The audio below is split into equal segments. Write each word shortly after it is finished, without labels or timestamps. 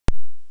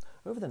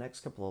Over the next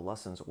couple of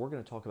lessons, we're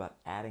going to talk about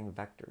adding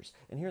vectors.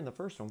 And here in the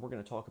first one, we're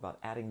going to talk about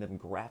adding them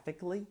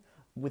graphically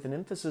with an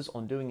emphasis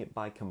on doing it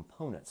by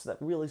components. That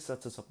really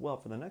sets us up well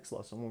for the next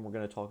lesson when we're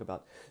going to talk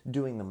about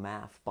doing the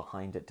math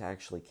behind it to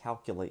actually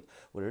calculate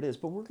what it is.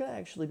 But we're going to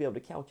actually be able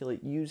to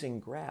calculate using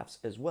graphs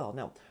as well.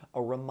 Now,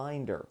 a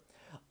reminder,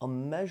 a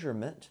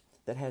measurement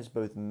that has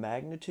both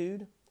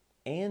magnitude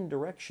and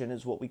direction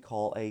is what we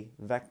call a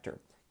vector.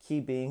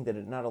 Key being that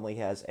it not only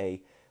has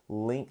a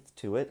length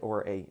to it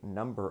or a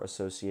number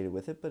associated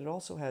with it, but it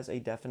also has a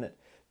definite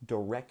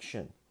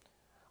direction.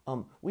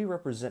 We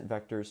represent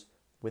vectors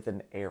with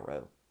an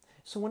arrow.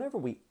 So whenever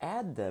we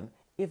add them,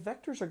 if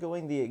vectors are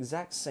going the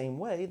exact same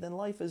way, then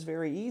life is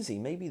very easy.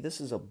 Maybe this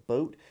is a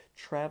boat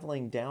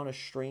traveling down a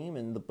stream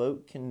and the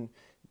boat can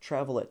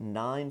travel at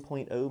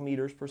 9.0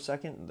 meters per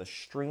second and the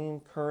stream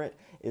current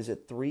is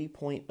at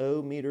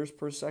 3.0 meters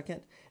per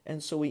second.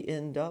 And so we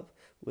end up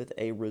with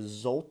a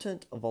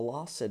resultant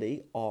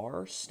velocity,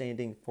 r,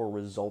 standing for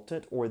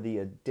resultant or the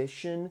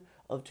addition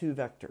of two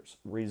vectors.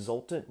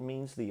 Resultant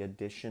means the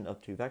addition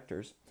of two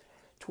vectors,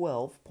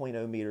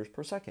 12.0 meters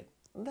per second.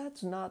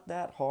 That's not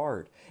that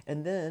hard.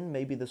 And then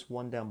maybe this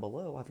one down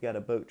below, I've got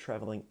a boat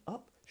traveling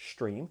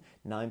upstream,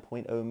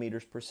 9.0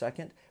 meters per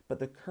second, but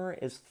the current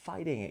is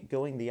fighting it,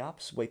 going the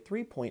opposite way,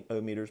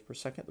 3.0 meters per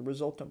second. The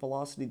resultant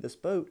velocity of this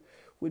boat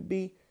would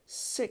be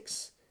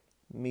 6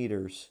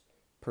 meters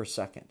per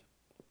second.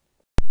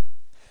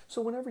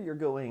 So whenever you're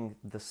going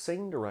the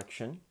same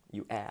direction,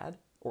 you add,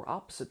 or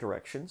opposite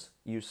directions,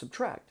 you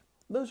subtract.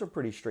 Those are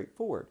pretty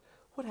straightforward.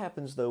 What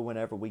happens though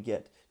whenever we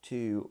get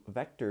to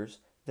vectors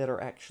that are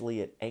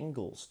actually at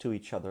angles to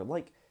each other,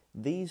 like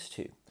these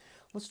two?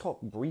 Let's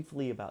talk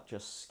briefly about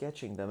just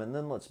sketching them, and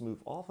then let's move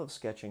off of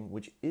sketching,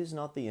 which is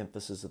not the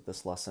emphasis of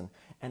this lesson,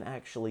 and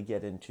actually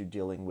get into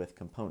dealing with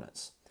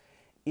components.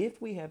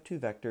 If we have two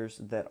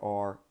vectors that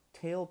are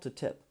tail to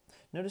tip,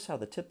 notice how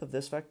the tip of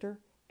this vector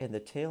and the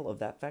tail of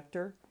that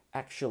vector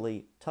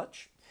actually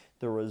touch.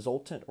 The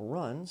resultant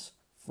runs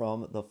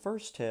from the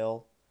first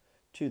tail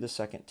to the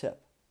second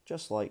tip,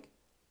 just like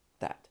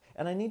that.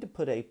 And I need to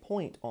put a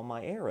point on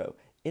my arrow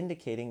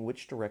indicating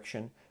which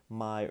direction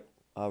my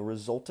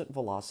resultant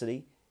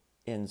velocity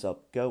ends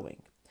up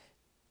going.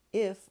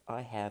 If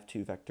I have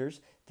two vectors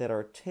that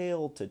are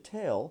tail to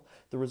tail,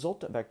 the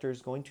resultant vector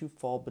is going to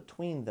fall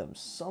between them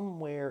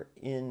somewhere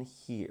in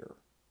here.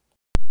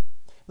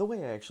 The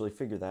way I actually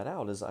figure that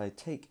out is I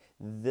take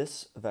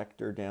this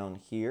vector down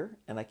here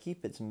and I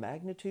keep its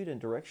magnitude and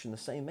direction the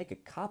same, make a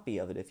copy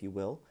of it if you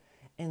will,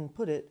 and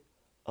put it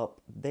up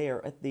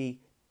there at the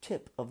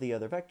tip of the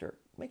other vector,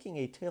 making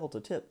a tail to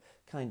tip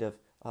kind of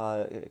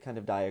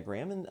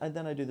diagram. And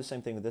then I do the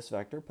same thing with this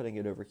vector, putting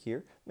it over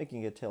here,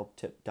 making a tail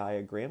to tip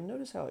diagram.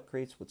 Notice how it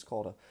creates what's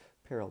called a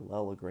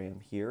parallelogram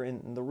here,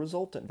 and the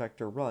resultant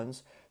vector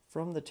runs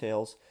from the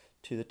tails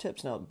to the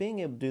tips. Now, being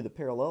able to do the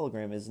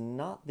parallelogram is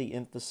not the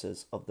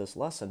emphasis of this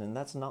lesson, and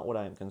that's not what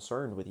I am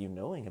concerned with you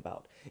knowing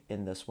about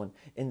in this one.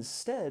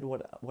 Instead,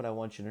 what I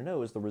want you to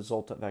know is the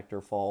resultant vector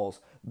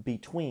falls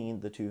between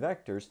the two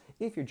vectors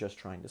if you're just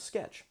trying to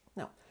sketch.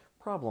 Now,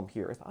 problem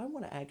here, if I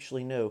want to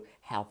actually know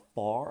how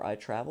far I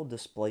traveled,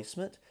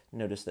 displacement,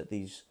 notice that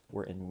these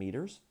were in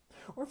meters,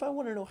 or if I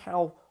want to know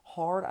how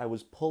hard I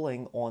was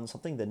pulling on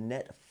something, the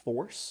net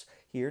force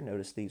here,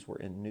 notice these were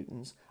in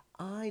newtons,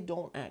 I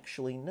don't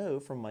actually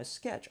know from my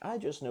sketch. I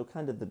just know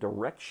kind of the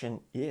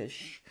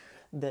direction-ish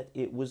that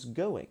it was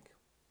going.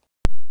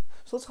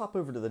 So let's hop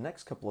over to the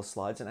next couple of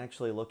slides and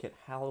actually look at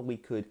how we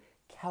could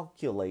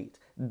calculate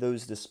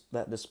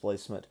that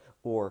displacement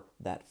or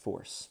that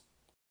force.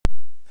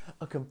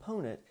 A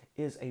component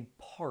is a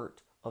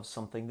part of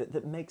something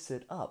that makes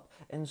it up.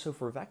 And so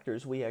for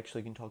vectors, we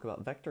actually can talk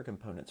about vector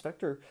components.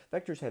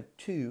 Vectors have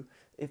two,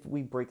 if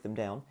we break them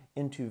down,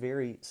 into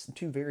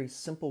two very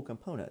simple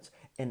components.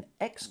 An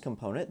x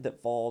component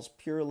that falls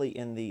purely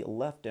in the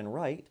left and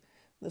right.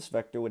 This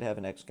vector would have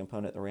an x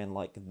component that ran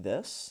like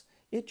this.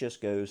 It just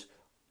goes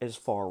as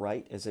far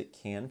right as it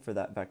can for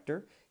that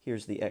vector.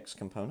 Here's the x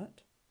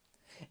component.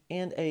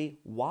 And a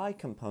y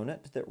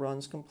component that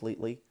runs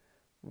completely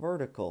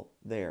vertical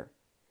there.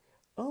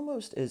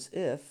 Almost as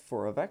if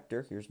for a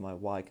vector, here's my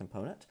y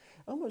component,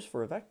 almost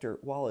for a vector,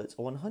 while it's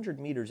 100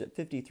 meters at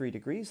 53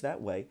 degrees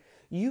that way,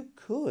 you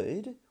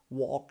could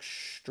walk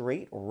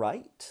straight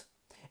right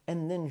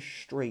and then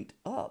straight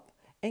up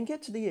and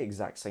get to the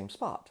exact same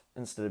spot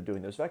instead of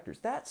doing those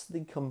vectors. That's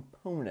the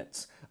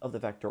components of the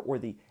vector, or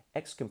the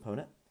x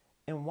component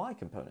and y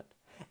component.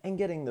 And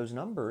getting those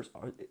numbers,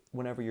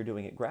 whenever you're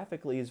doing it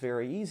graphically, is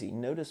very easy.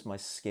 Notice my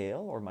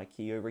scale, or my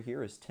key over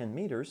here, is 10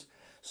 meters.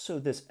 So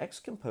this x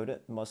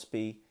component must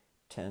be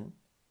 10,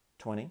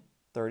 20,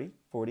 30,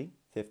 40,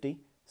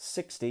 50,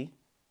 60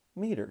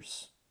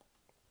 meters.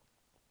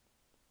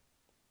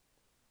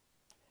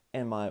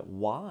 And my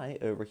y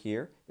over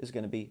here is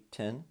going to be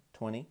 10,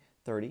 20,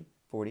 30,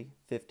 40,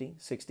 50,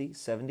 60,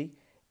 70,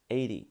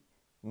 80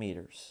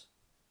 meters.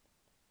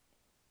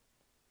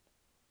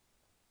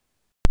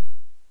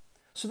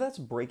 So that's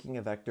breaking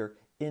a vector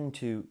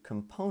into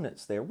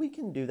components there. We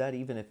can do that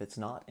even if it's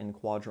not in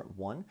quadrant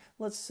 1.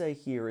 Let's say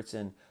here it's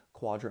in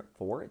quadrant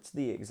 4. It's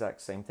the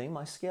exact same thing.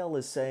 My scale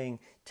is saying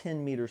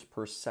 10 meters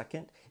per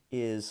second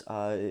is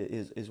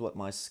what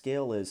my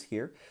scale is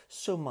here.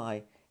 So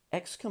my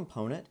x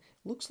component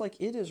looks like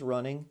it is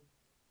running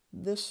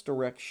this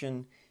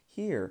direction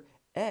here.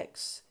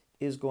 X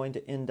is going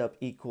to end up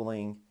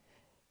equaling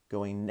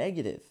going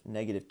negative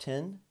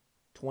 10,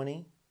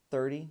 20,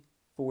 30,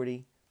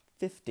 40,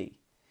 50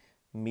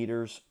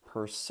 meters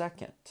per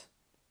second.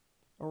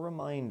 A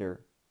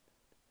reminder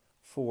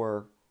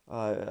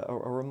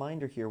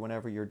here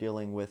whenever you're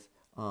dealing with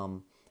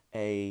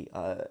a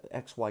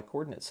xy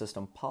coordinate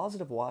system,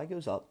 positive y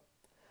goes up,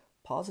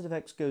 positive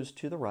x goes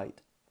to the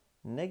right,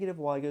 negative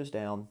y goes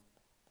down,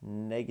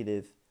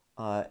 negative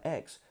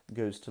x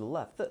goes to the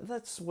left.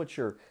 That's what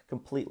you're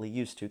completely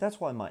used to. That's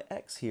why my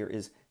x here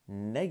is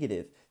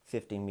negative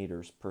 50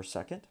 meters per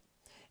second.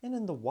 And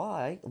then the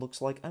y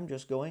looks like I'm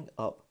just going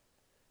up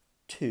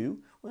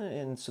 2,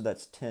 and so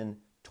that's 10,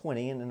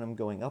 20, and then I'm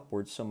going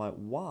upwards. So my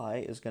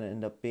y is going to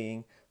end up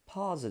being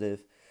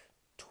positive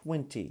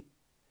 20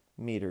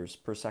 meters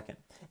per second.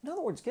 In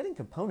other words, getting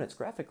components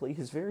graphically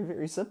is very,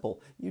 very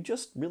simple. You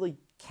just really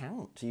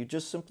count. You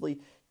just simply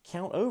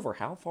count over.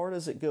 How far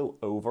does it go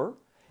over?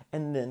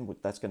 And then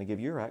that's going to give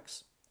you your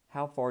x.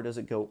 How far does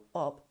it go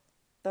up?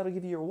 That'll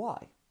give you your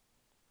y.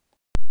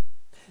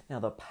 Now,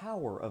 the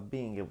power of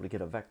being able to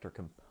get a vector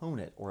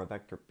component or a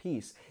vector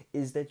piece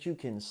is that you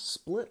can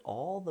split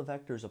all the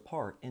vectors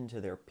apart into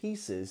their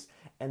pieces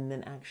and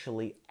then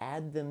actually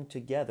add them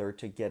together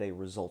to get a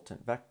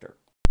resultant vector.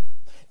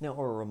 Now,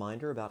 a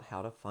reminder about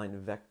how to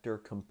find vector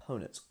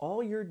components.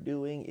 All you're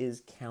doing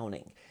is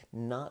counting,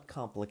 not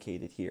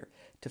complicated here.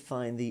 To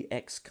find the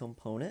x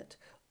component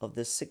of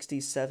the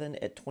 67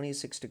 at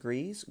 26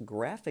 degrees,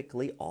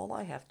 graphically, all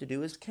I have to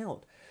do is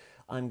count.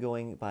 I'm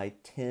going by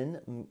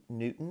 10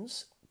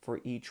 newtons for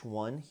each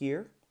one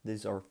here.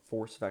 These are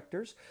force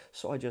vectors,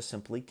 so I just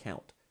simply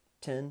count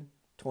 10,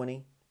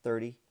 20,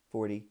 30,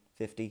 40,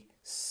 50,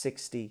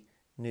 60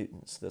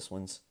 newtons. This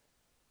one's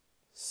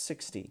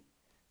 60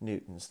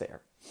 newtons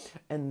there.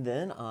 And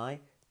then I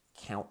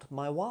count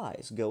my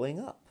y's going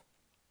up.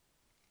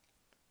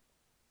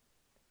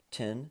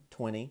 10,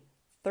 20,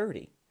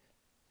 30.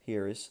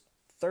 Here is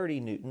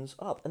 30 newtons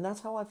up. And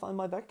that's how I find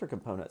my vector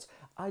components.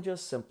 I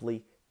just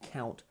simply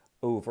count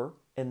over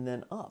and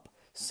then up.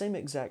 Same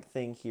exact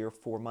thing here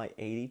for my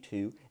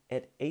 82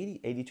 at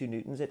 82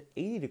 newtons at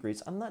 80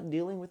 degrees. I'm not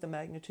dealing with the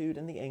magnitude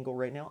and the angle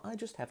right now. I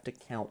just have to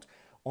count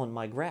on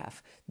my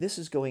graph. This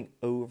is going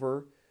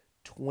over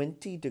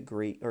 20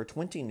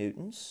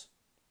 newtons,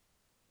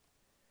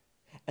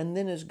 and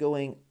then is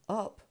going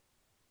up,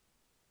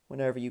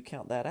 whenever you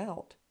count that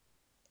out,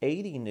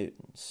 80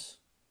 newtons.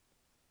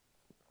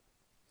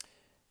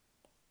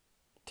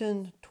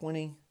 10,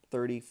 20,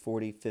 30,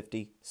 40,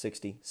 50,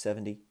 60,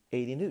 70,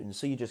 80 newtons.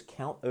 So you just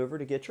count over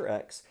to get your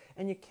x,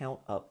 and you count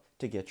up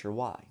to get your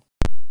y.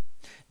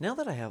 Now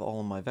that I have all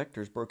of my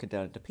vectors broken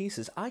down into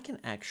pieces, I can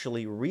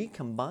actually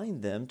recombine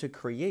them to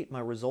create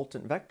my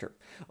resultant vector.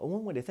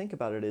 One way to think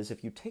about it is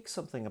if you take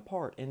something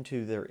apart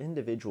into their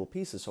individual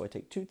pieces, so I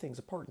take two things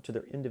apart into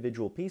their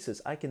individual pieces,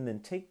 I can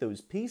then take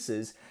those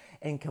pieces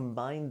and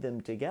combine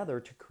them together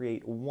to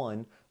create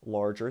one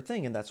larger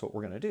thing, and that's what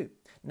we're going to do.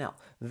 Now,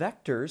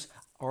 vectors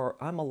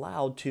I'm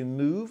allowed to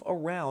move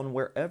around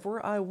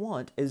wherever I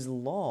want as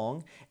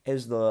long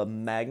as the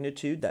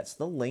magnitude, that's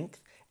the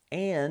length,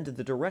 and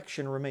the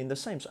direction remain the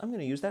same. So I'm going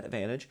to use that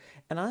advantage,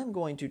 and I'm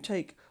going to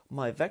take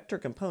my vector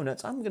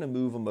components, I'm going to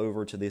move them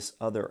over to this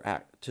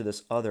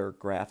other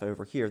graph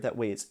over here. That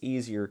way it's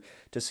easier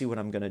to see what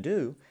I'm going to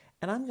do.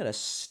 And I'm going to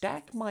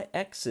stack my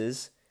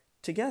x's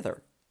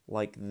together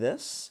like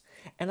this,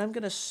 and I'm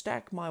going to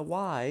stack my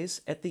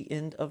y's at the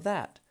end of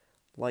that,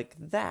 like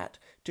that,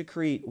 to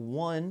create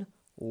one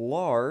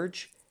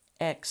large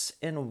x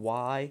and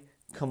y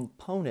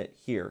component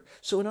here.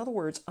 So in other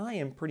words, I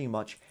am pretty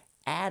much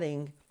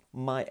adding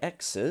my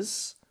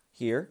x's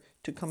here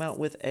to come out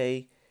with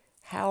a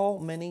how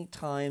many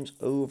times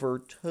over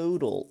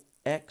total.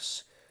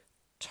 X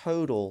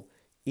total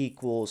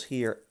equals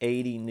here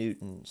 80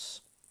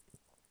 newtons.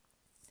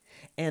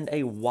 And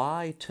a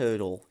y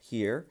total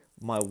here,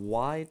 my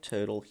y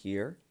total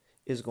here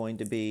is going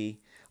to be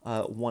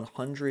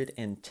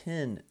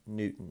 110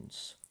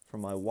 newtons for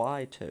my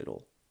y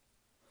total.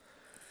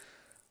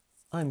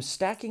 I'm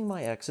stacking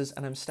my x's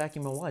and I'm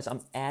stacking my y's.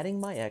 I'm adding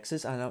my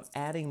x's and I'm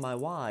adding my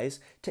y's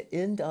to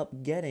end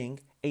up getting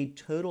a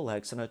total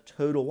x and a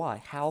total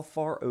y. How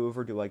far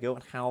over do I go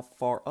and how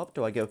far up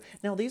do I go?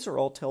 Now these are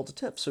all tail to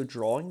tip, so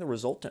drawing the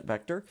resultant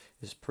vector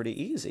is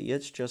pretty easy.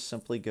 It's just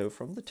simply go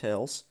from the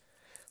tails.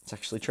 Let's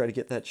actually try to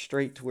get that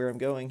straight to where I'm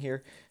going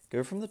here.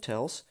 Go from the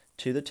tails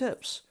to the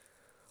tips.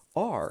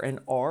 And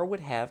R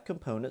would have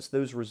components,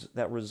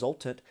 that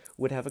resultant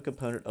would have a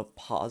component of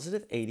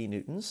positive 80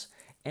 newtons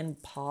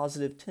and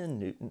positive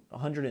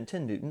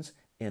 110 newtons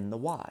in the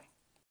y.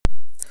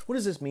 What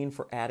does this mean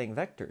for adding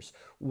vectors?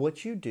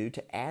 What you do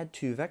to add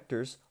two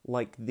vectors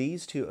like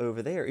these two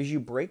over there is you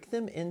break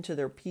them into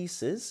their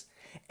pieces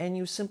and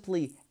you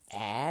simply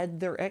add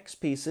their x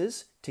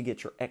pieces to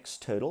get your x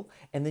total,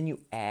 and then you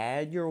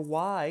add your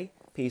y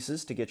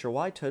pieces to get your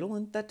y total,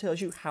 and that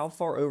tells you how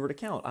far over to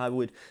count.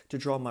 To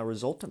draw my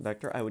resultant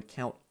vector, I would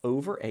count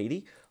over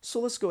 80. So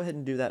let's go ahead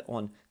and do that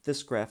on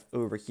this graph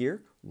over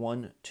here.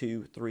 1,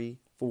 2, 3,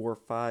 4,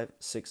 5,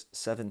 6,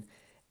 7,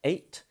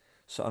 8.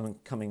 So I'm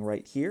coming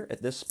right here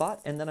at this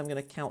spot, and then I'm going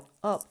to count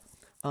up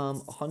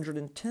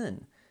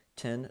 110.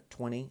 10,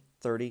 20,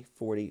 30,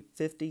 40,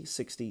 50,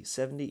 60,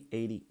 70,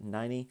 80,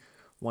 90,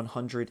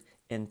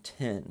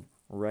 110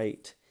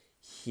 right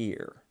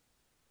here.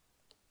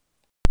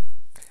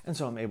 And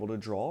so I'm able to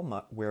draw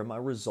where my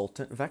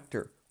resultant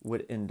vector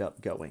would end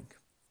up going.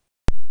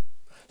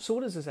 So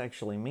what does this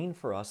actually mean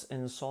for us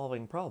in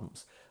solving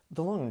problems?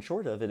 The long and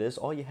short of it is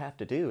all you have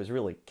to do is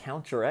really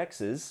count your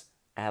x's,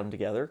 add them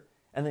together,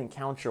 and then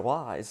count your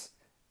y's,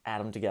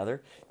 add them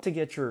together to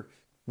get your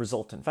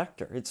resultant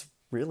vector. It's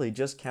really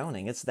just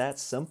counting. It's that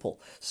simple.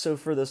 So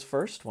for this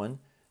first one,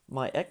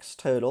 my x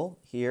total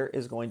here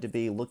is going to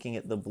be, looking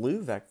at the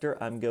blue vector,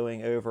 I'm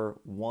going over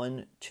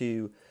 1,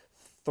 2,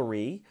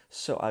 3.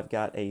 So I've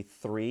got a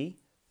 3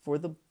 for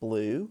the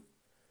blue,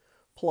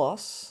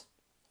 plus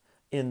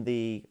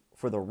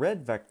for the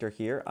red vector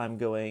here, I'm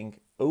going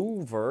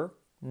over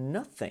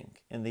nothing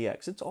in the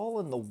x. It's all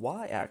in the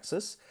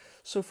y-axis.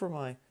 So for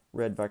my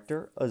red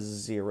vector, a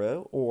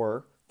 0,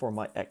 or for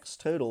my x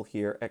total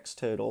here, x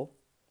total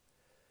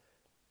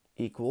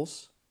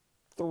equals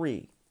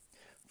 3.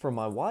 For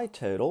my y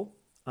total,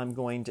 I'm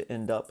going to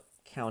end up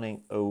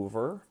counting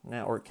over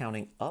now, or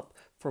counting up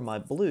for my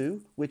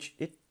blue, which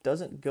it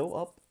doesn't go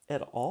up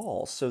at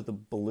all. So the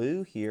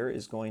blue here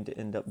is going to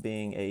end up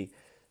being a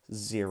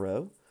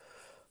 0,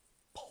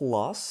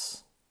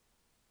 plus,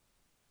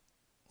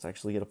 let's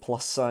actually get a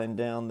plus sign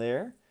down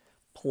there,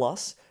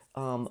 plus,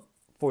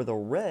 for the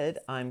red,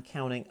 I'm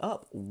counting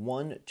up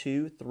 1,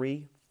 2,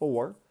 3,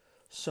 4.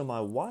 So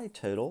my y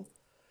total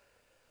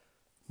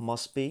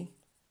must be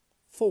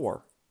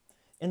 4.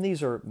 And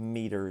these are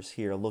meters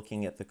here,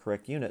 looking at the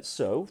correct units.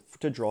 So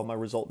to draw my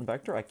resultant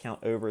vector, I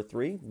count over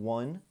 3,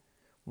 1,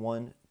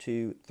 1,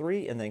 2,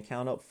 3, and then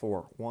count up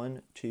 4.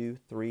 1, 2,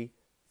 3,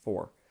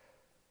 4.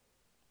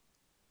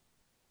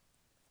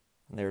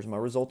 And there's my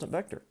resultant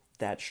vector.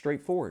 That's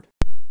straightforward.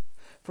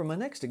 For my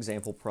next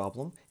example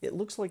problem, it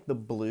looks like the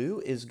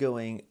blue is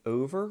going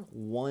over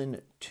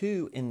 1,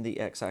 2 in the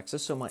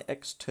x-axis. So my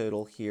x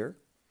total here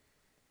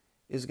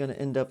is going to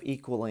end up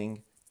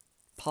equaling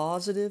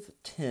positive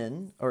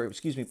 10, or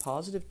excuse me,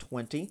 positive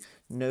 20.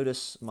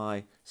 Notice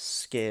my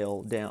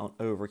scale down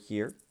over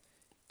here,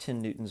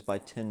 10 newtons by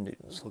 10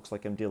 newtons. Looks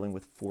like I'm dealing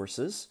with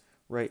forces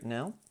right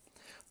now.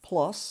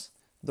 Plus,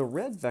 the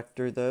red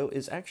vector, though,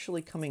 is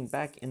actually coming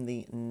back in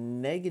the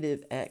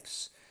negative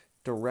x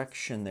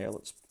direction there.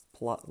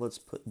 Let's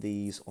put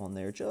these on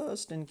there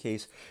just in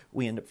case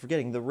we end up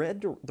forgetting. The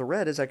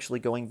red is actually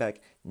going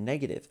back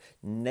negative.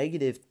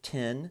 Negative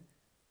 10,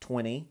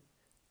 20,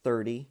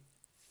 30,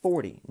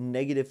 40.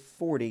 Negative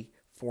 40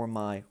 for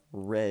my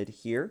red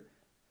here.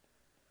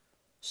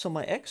 So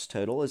my x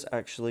total is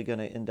actually going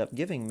to end up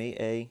giving me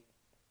a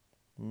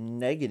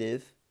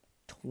negative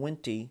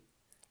 20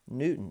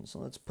 newtons.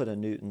 Let's put a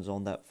newtons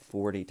on that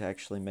 40 to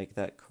actually make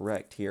that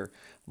correct here.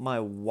 My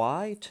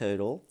y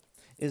total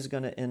is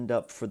going to end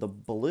up, for the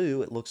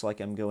blue, it looks like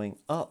I'm going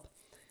up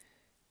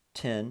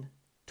 10,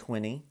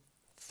 20,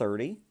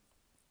 30.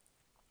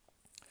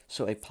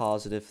 So a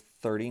positive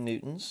 30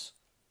 newtons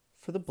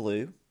for the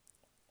blue.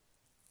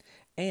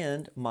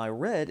 And my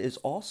red is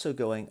also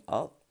going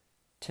up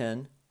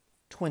 10,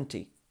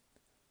 20.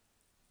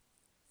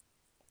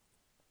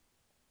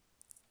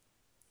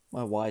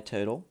 My y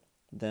total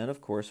then, of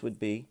course, would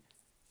be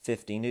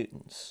 50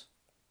 newtons.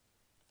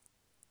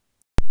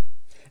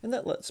 And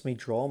that lets me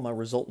draw my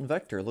resultant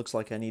vector. It looks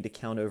like I need to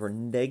count over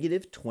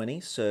negative 20,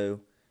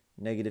 so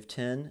negative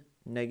 10,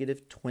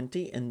 negative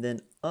 20, and then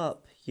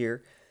up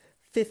here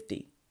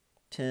 50.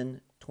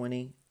 10,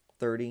 20,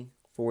 30,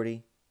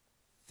 40,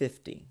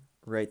 50.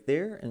 Right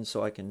there, and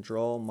so I can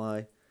draw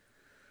my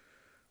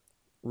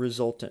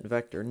resultant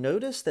vector.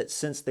 Notice that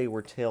since they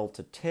were tail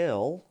to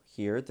tail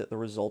here, that the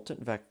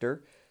resultant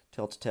vector,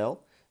 tail to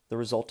tail, the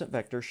resultant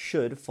vector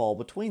should fall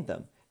between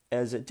them.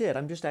 As it did,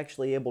 I'm just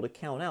actually able to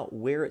count out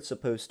where it's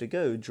supposed to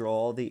go,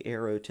 draw the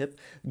arrow tip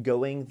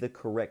going the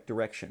correct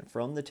direction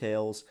from the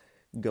tails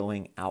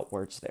going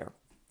outwards there.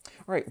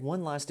 All right,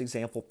 one last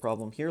example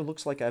problem here.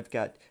 Looks like I've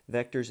got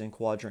vectors in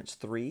quadrants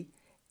 3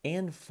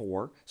 and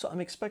 4, so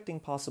I'm expecting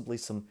possibly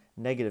some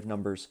negative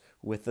numbers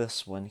with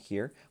this one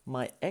here.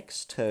 My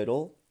x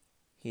total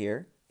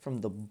here, from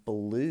the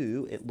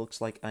blue, it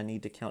looks like I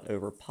need to count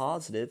over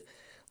positive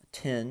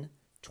 10,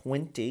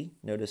 20.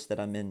 Notice that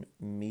I'm in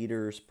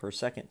meters per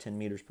second, 10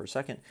 meters per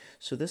second.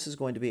 So this is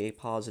going to be a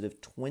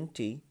positive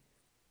 20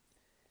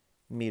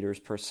 meters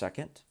per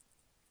second.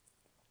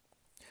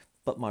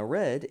 But my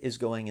red is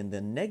going in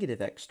the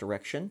negative x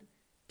direction,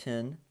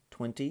 10,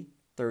 20,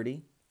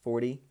 30,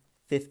 40,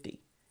 50.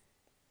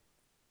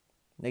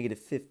 Negative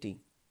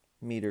 50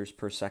 meters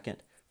per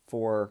second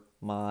for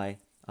my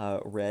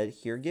red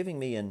here, giving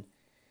me an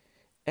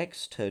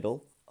x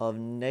total of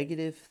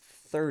negative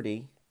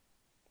 30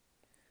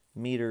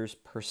 meters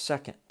per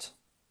second.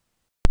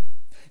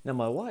 Now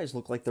my y's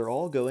look like they're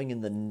all going in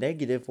the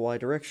negative y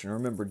direction.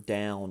 Remember,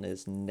 down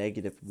is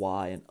negative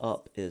y and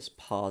up is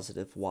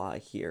positive y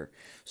here.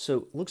 So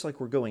it looks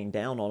like we're going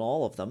down on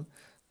all of them.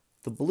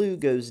 The blue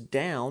goes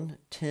down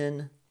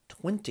 10,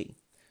 20.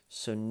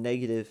 So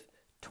negative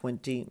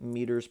 20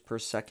 meters per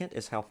second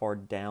is how far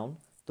down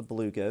the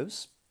blue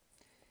goes.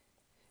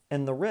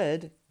 And the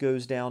red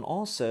goes down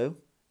also,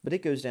 but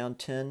it goes down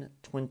 10,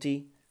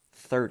 20,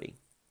 30.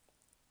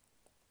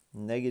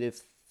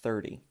 Negative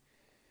 30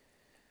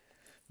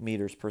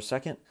 meters per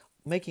second,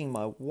 making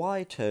my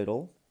y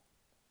total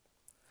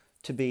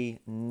to be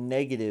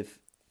negative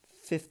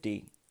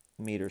 50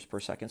 meters per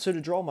second. So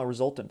to draw my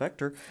resultant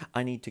vector,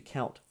 I need to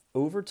count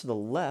over to the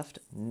left,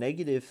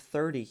 negative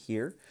 30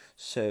 here,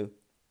 so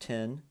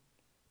 10,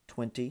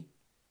 20,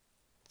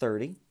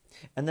 30,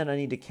 and then I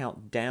need to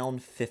count down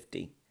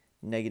 50,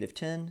 negative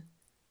 10,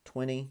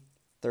 20,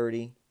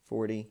 30,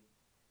 40,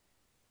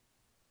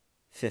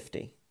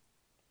 50.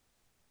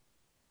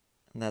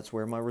 And that's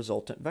where my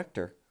resultant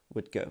vector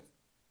would go.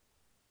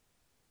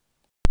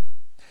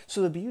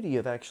 So the beauty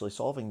of actually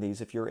solving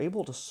these, if you're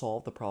able to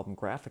solve the problem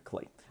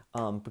graphically,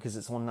 because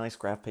it's on nice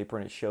graph paper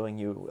and it's showing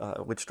you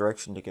which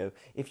direction to go,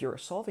 if you're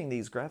solving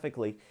these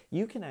graphically,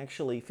 you can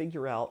actually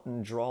figure out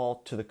and draw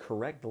to the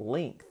correct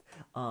length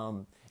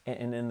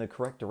and in the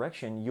correct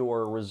direction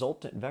your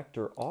resultant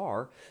vector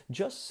r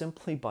just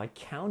simply by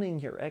counting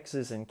your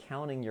x's and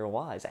counting your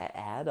y's.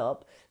 Add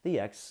up the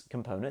x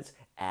components,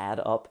 add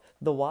up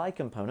the y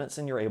components,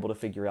 and you're able to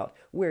figure out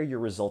where your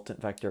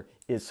resultant vector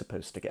is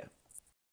supposed to go.